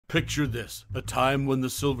Picture this, a time when the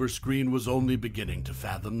silver screen was only beginning to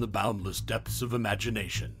fathom the boundless depths of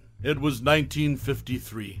imagination. It was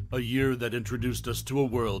 1953, a year that introduced us to a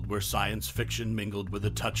world where science fiction mingled with a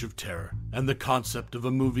touch of terror, and the concept of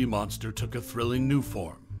a movie monster took a thrilling new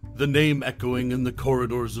form. The name echoing in the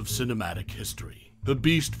corridors of cinematic history. The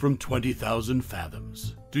Beast from 20,000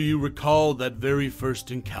 Fathoms. Do you recall that very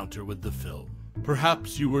first encounter with the film?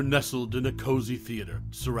 Perhaps you were nestled in a cozy theater,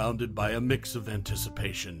 surrounded by a mix of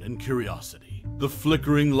anticipation and curiosity. The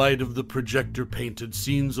flickering light of the projector painted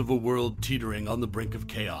scenes of a world teetering on the brink of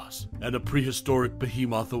chaos, and a prehistoric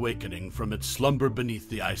behemoth awakening from its slumber beneath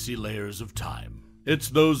the icy layers of time. It's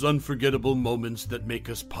those unforgettable moments that make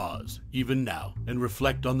us pause, even now, and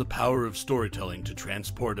reflect on the power of storytelling to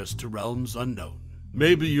transport us to realms unknown.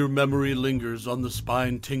 Maybe your memory lingers on the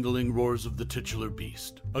spine-tingling roars of the titular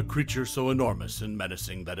beast, a creature so enormous and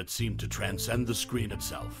menacing that it seemed to transcend the screen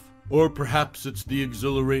itself. Or perhaps it's the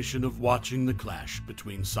exhilaration of watching the clash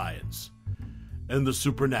between science and the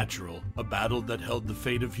supernatural, a battle that held the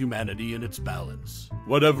fate of humanity in its balance.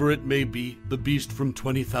 Whatever it may be, the Beast from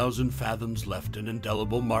 20,000 Fathoms left an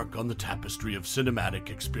indelible mark on the tapestry of cinematic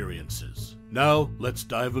experiences. Now, let's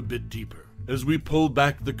dive a bit deeper. As we pull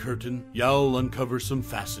back the curtain, you'll uncover some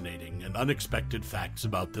fascinating and unexpected facts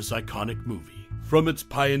about this iconic movie. From its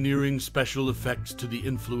pioneering special effects to the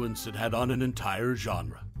influence it had on an entire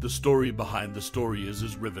genre, the story behind the story is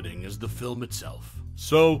as riveting as the film itself.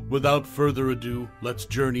 So, without further ado, let's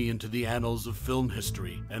journey into the annals of film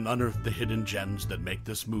history and unearth the hidden gems that make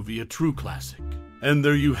this movie a true classic. And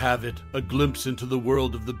there you have it, a glimpse into the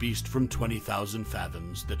world of the Beast from 20,000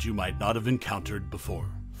 Fathoms that you might not have encountered before.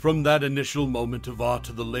 From that initial moment of awe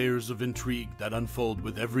to the layers of intrigue that unfold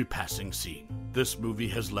with every passing scene, this movie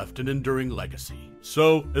has left an enduring legacy.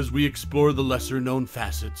 So, as we explore the lesser-known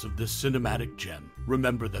facets of this cinematic gem,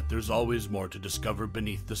 remember that there's always more to discover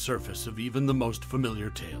beneath the surface of even the most familiar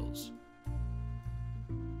tales.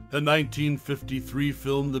 The 1953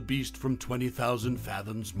 film The Beast from 20,000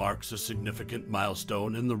 Fathoms marks a significant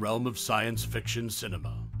milestone in the realm of science fiction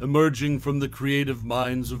cinema. Emerging from the creative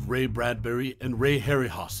minds of Ray Bradbury and Ray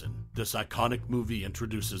Harryhausen, this iconic movie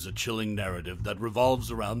introduces a chilling narrative that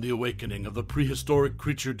revolves around the awakening of a prehistoric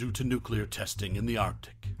creature due to nuclear testing in the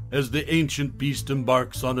Arctic. As the ancient beast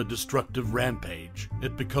embarks on a destructive rampage,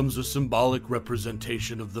 it becomes a symbolic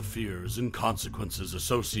representation of the fears and consequences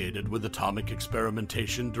associated with atomic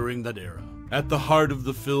experimentation during that era. At the heart of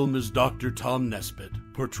the film is Dr. Tom Nesbitt,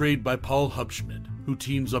 portrayed by Paul Hubschmid, who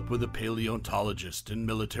teams up with a paleontologist and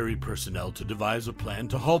military personnel to devise a plan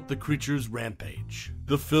to halt the creature's rampage.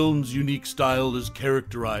 The film's unique style is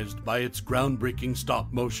characterized by its groundbreaking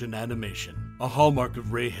stop-motion animation, a hallmark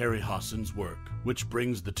of Ray Harryhausen's work, which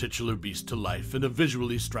brings the titular beast to life in a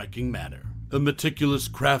visually striking manner. The meticulous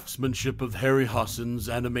craftsmanship of Harryhausen's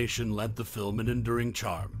animation lent the film an enduring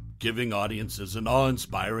charm, giving audiences an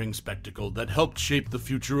awe-inspiring spectacle that helped shape the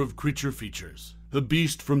future of creature features. The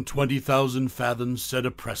Beast from 20,000 Fathoms set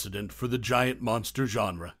a precedent for the giant monster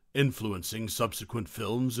genre, influencing subsequent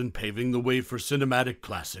films and paving the way for cinematic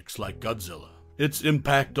classics like Godzilla. Its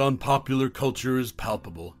impact on popular culture is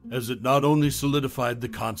palpable, as it not only solidified the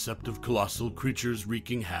concept of colossal creatures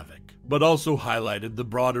wreaking havoc, but also highlighted the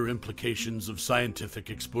broader implications of scientific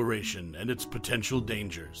exploration and its potential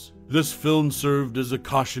dangers. This film served as a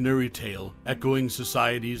cautionary tale, echoing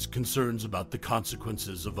society's concerns about the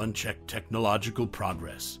consequences of unchecked technological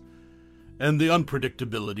progress and the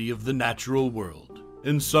unpredictability of the natural world.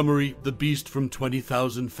 In summary, The Beast from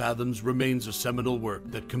 20,000 Fathoms remains a seminal work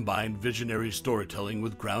that combined visionary storytelling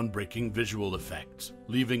with groundbreaking visual effects,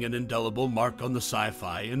 leaving an indelible mark on the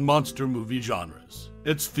sci-fi and monster movie genres.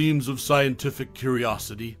 Its themes of scientific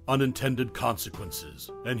curiosity, unintended consequences,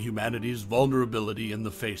 and humanity's vulnerability in the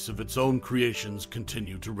face of its own creations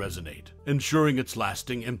continue to resonate, ensuring its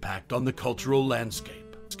lasting impact on the cultural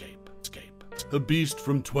landscape. The Beast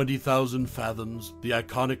from 20,000 Fathoms, the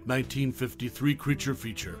iconic 1953 creature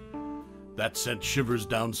feature that sent shivers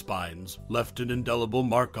down spines, left an indelible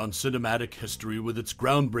mark on cinematic history with its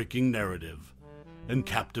groundbreaking narrative and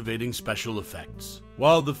captivating special effects.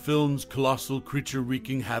 While the film's colossal creature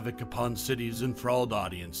wreaking havoc upon cities enthralled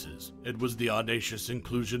audiences, it was the audacious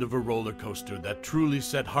inclusion of a roller coaster that truly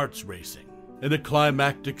set hearts racing. In a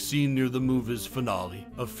climactic scene near the movie's finale,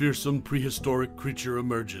 a fearsome prehistoric creature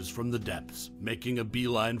emerges from the depths, making a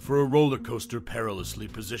beeline for a roller coaster perilously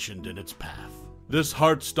positioned in its path. This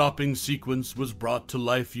heart-stopping sequence was brought to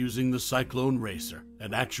life using the Cyclone Racer,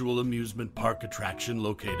 an actual amusement park attraction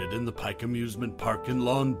located in the Pike Amusement Park in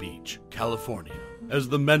Long Beach, California. As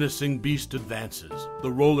the menacing beast advances,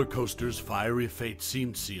 the roller coaster's fiery fate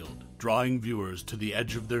seemed sealed, drawing viewers to the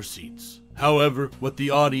edge of their seats. However, what the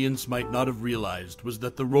audience might not have realized was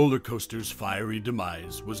that the roller coaster's fiery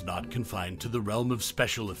demise was not confined to the realm of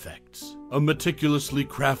special effects. A meticulously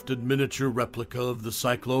crafted miniature replica of the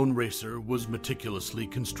Cyclone Racer was meticulously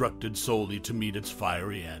constructed solely to meet its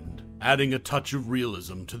fiery end, adding a touch of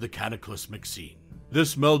realism to the cataclysmic scene.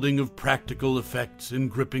 This melding of practical effects and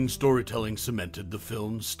gripping storytelling cemented the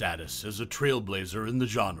film's status as a trailblazer in the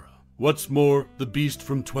genre. What's more, The Beast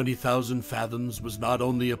from 20,000 Fathoms was not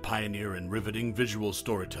only a pioneer in riveting visual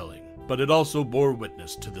storytelling, but it also bore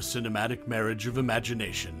witness to the cinematic marriage of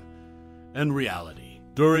imagination and reality.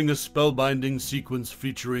 During a spellbinding sequence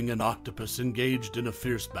featuring an octopus engaged in a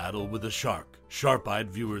fierce battle with a shark, sharp-eyed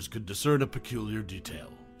viewers could discern a peculiar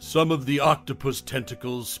detail. Some of the octopus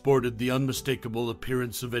tentacles sported the unmistakable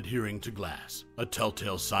appearance of adhering to glass, a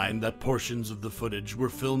telltale sign that portions of the footage were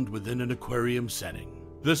filmed within an aquarium setting.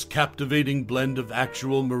 This captivating blend of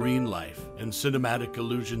actual marine life and cinematic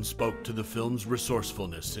illusion spoke to the film's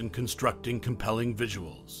resourcefulness in constructing compelling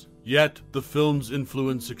visuals. Yet, the film's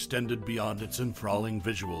influence extended beyond its enthralling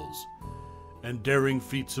visuals and daring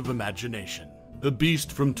feats of imagination. The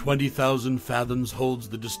Beast from 20,000 Fathoms holds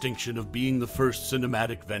the distinction of being the first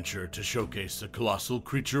cinematic venture to showcase a colossal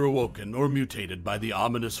creature awoken or mutated by the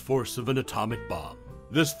ominous force of an atomic bomb.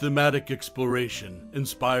 This thematic exploration,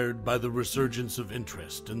 inspired by the resurgence of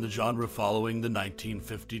interest in the genre following the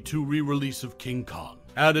 1952 re-release of King Kong,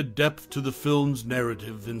 added depth to the film's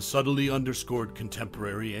narrative and subtly underscored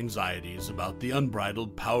contemporary anxieties about the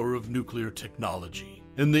unbridled power of nuclear technology.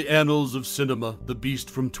 In the annals of cinema, The Beast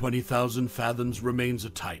from 20,000 Fathoms remains a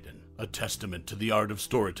titan, a testament to the art of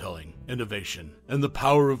storytelling, innovation, and the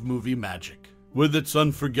power of movie magic. With its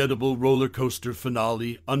unforgettable roller coaster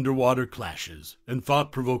finale, underwater clashes, and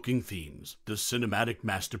thought-provoking themes, this cinematic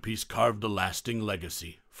masterpiece carved a lasting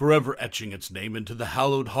legacy, forever etching its name into the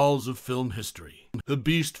hallowed halls of film history. The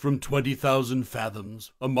Beast from 20,000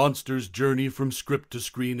 Fathoms, a monster's journey from script to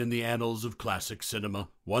screen in the annals of classic cinema.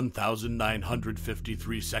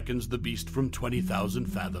 1,953 seconds. The Beast from 20,000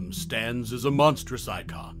 Fathoms stands as a monstrous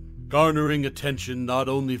icon, garnering attention not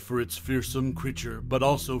only for its fearsome creature, but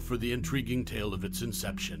also for the intriguing tale of its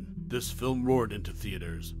inception. This film roared into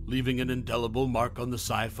theaters, leaving an indelible mark on the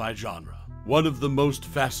sci-fi genre. One of the most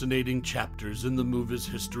fascinating chapters in the movie's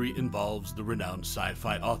history involves the renowned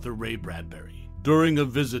sci-fi author Ray Bradbury. During a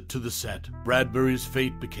visit to the set, Bradbury's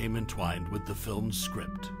fate became entwined with the film's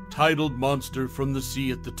script. Titled Monster from the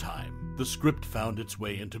Sea at the time, the script found its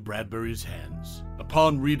way into Bradbury's hands.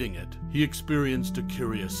 Upon reading it, he experienced a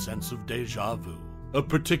curious sense of déjà vu. A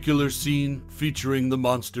particular scene, featuring the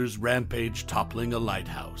monster's rampage toppling a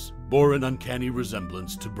lighthouse, bore an uncanny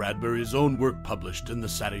resemblance to Bradbury's own work published in the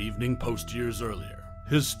Saturday Evening Post years earlier.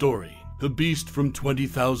 His story, The Beast from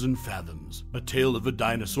 20,000 Fathoms, a tale of a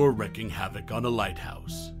dinosaur wreaking havoc on a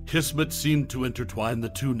lighthouse. Hubschmid seemed to intertwine the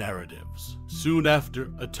two narratives. Soon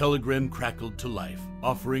after, a telegram crackled to life,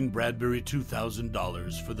 offering Bradbury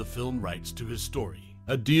 $2,000 for the film rights to his story.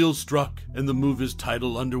 A deal struck, and the movie's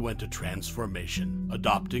title underwent a transformation,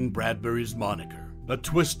 adopting Bradbury's moniker. A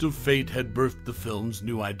twist of fate had birthed the film's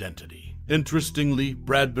new identity. Interestingly,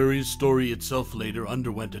 Bradbury's story itself later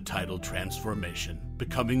underwent a title transformation,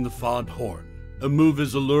 becoming The Fond Horn. A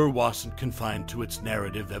movie's allure wasn't confined to its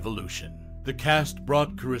narrative evolution. The cast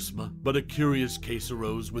brought charisma, but a curious case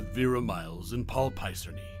arose with Vera Miles and Paul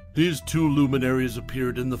Picerny. These two luminaries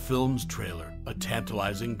appeared in the film's trailer, a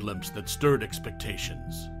tantalizing glimpse that stirred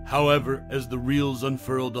expectations. However, as the reels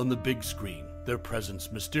unfurled on the big screen, their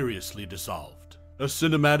presence mysteriously dissolved. A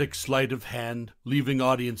cinematic sleight of hand, leaving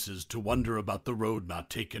audiences to wonder about the road not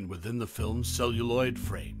taken within the film's celluloid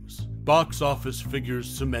frames. Box office figures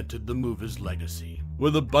cemented the movie's legacy.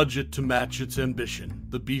 With a budget to match its ambition,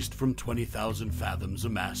 The Beast from 20,000 Fathoms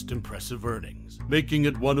amassed impressive earnings, making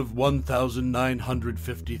it one of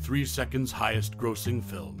 1,953 seconds' highest-grossing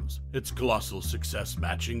films, its colossal success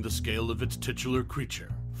matching the scale of its titular creature.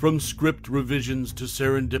 From script revisions to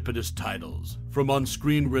serendipitous titles, from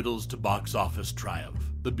on-screen riddles to box office triumph,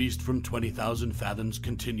 The Beast from 20,000 Fathoms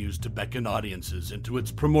continues to beckon audiences into its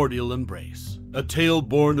primordial embrace. A tale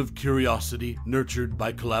born of curiosity, nurtured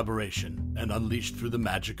by collaboration, and unleashed through the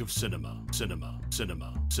magic of cinema.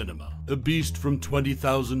 The Beast from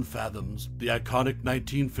 20,000 Fathoms, the iconic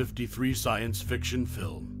 1953 science fiction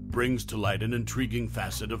film, brings to light an intriguing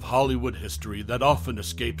facet of Hollywood history that often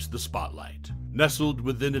escapes the spotlight. Nestled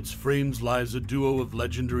within its frames lies a duo of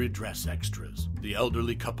legendary dress extras, the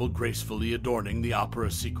elderly couple gracefully adorning the opera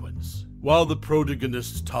sequence. While the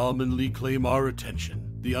protagonists Tom and Lee claim our attention,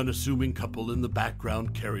 the unassuming couple in the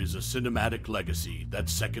background carries a cinematic legacy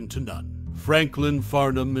that's second to none. Franklin,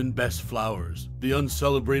 Farnham, and Bess Flowers, the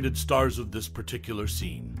uncelebrated stars of this particular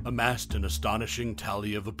scene, amassed an astonishing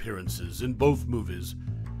tally of appearances in both movies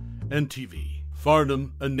and TV.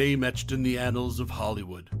 Farnham, a name etched in the annals of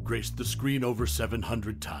Hollywood, graced the screen over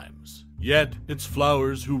 700 times. Yet, it's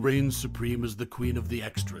Flowers who reigns supreme as the queen of the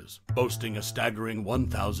extras, boasting a staggering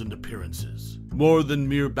 1,000 appearances. More than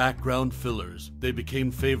mere background fillers, they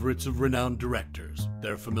became favorites of renowned directors,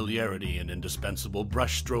 their familiarity an indispensable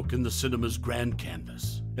brushstroke in the cinema's grand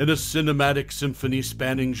canvas. In a cinematic symphony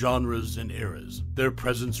spanning genres and eras, their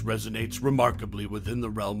presence resonates remarkably within the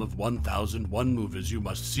realm of 1001 movies you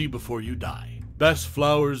must see before you die. Bess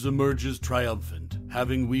Flowers emerges triumphant,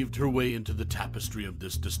 having weaved her way into the tapestry of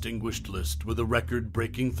this distinguished list with a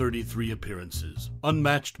record-breaking 33 appearances,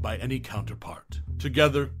 unmatched by any counterpart.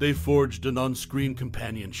 Together, they forged an on-screen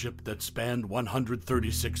companionship that spanned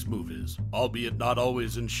 136 movies, albeit not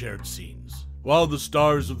always in shared scenes. While the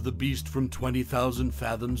stars of The Beast from 20,000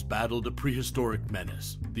 Fathoms battled a prehistoric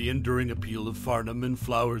menace, the enduring appeal of Farnham and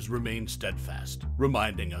Flowers remained steadfast,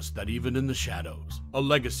 reminding us that even in the shadows, a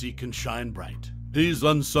legacy can shine bright. These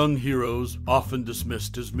unsung heroes, often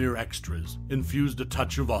dismissed as mere extras, infused a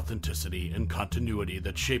touch of authenticity and continuity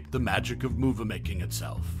that shaped the magic of movie-making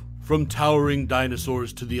itself. From towering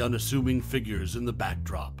dinosaurs to the unassuming figures in the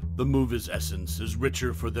backdrop, the movie's essence is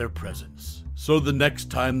richer for their presence. So the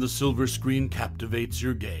next time the silver screen captivates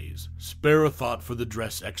your gaze, spare a thought for the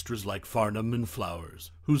dress extras like Farnham and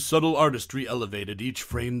Flowers, whose subtle artistry elevated each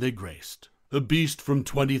frame they graced. The Beast from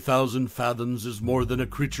 20,000 Fathoms is more than a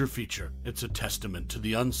creature feature. It's a testament to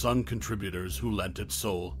the unsung contributors who lent its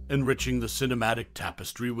soul, enriching the cinematic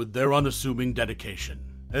tapestry with their unassuming dedication.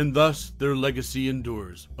 And thus, their legacy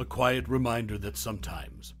endures, a quiet reminder that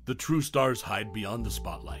sometimes the true stars hide beyond the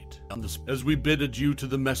spotlight. As we bid adieu to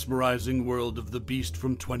the mesmerizing world of The Beast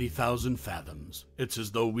from 20,000 Fathoms, it's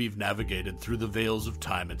as though we've navigated through the veils of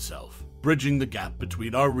time itself, bridging the gap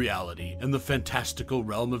between our reality and the fantastical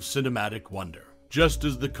realm of cinematic wonder. Just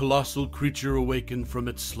as the colossal creature awakened from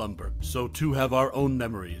its slumber, so too have our own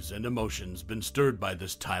memories and emotions been stirred by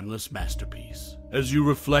this timeless masterpiece. As you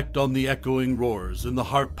reflect on the echoing roars and the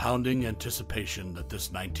heart-pounding anticipation that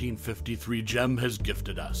this 1953 gem has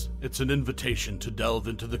gifted us, it's an invitation to delve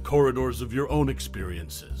into the corridors of your own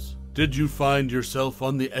experiences. Did you find yourself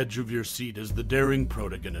on the edge of your seat as the daring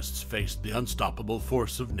protagonists faced the unstoppable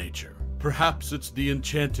force of nature? Perhaps it's the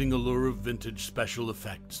enchanting allure of vintage special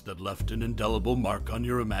effects that left an indelible mark on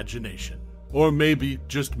your imagination. Or maybe,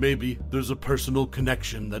 just maybe, there's a personal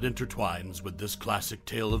connection that intertwines with this classic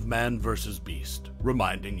tale of man versus beast,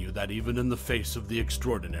 reminding you that even in the face of the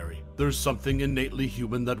extraordinary, there's something innately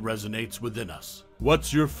human that resonates within us.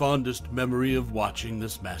 What's your fondest memory of watching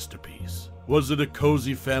this masterpiece? Was it a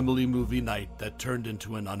cozy family movie night that turned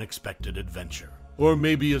into an unexpected adventure? Or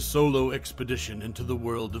maybe a solo expedition into the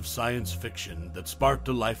world of science fiction that sparked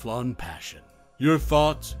a lifelong passion? Your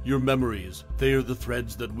thoughts, your memories, they are the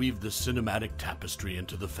threads that weave this cinematic tapestry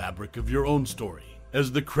into the fabric of your own story.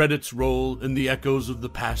 As the credits roll and the echoes of the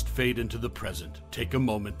past fade into the present, take a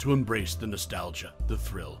moment to embrace the nostalgia, the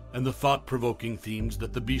thrill, and the thought-provoking themes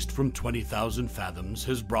that The Beast from 20,000 Fathoms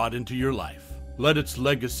has brought into your life. Let its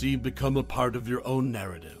legacy become a part of your own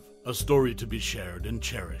narrative, a story to be shared and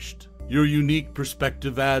cherished. Your unique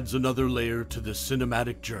perspective adds another layer to this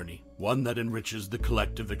cinematic journey, one that enriches the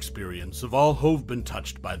collective experience of all who've been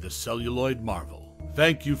touched by this celluloid marvel.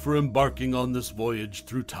 Thank you for embarking on this voyage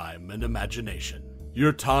through time and imagination.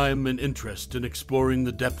 Your time and interest in exploring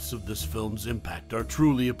the depths of this film's impact are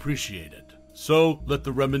truly appreciated. So, let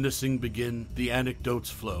the reminiscing begin, the anecdotes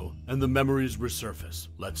flow, and the memories resurface.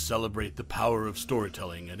 Let's celebrate the power of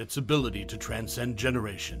storytelling and its ability to transcend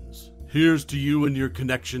generations. Here's to you and your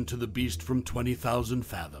connection to The Beast from 20,000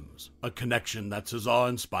 Fathoms, a connection that's as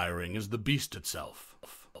awe-inspiring as the beast itself.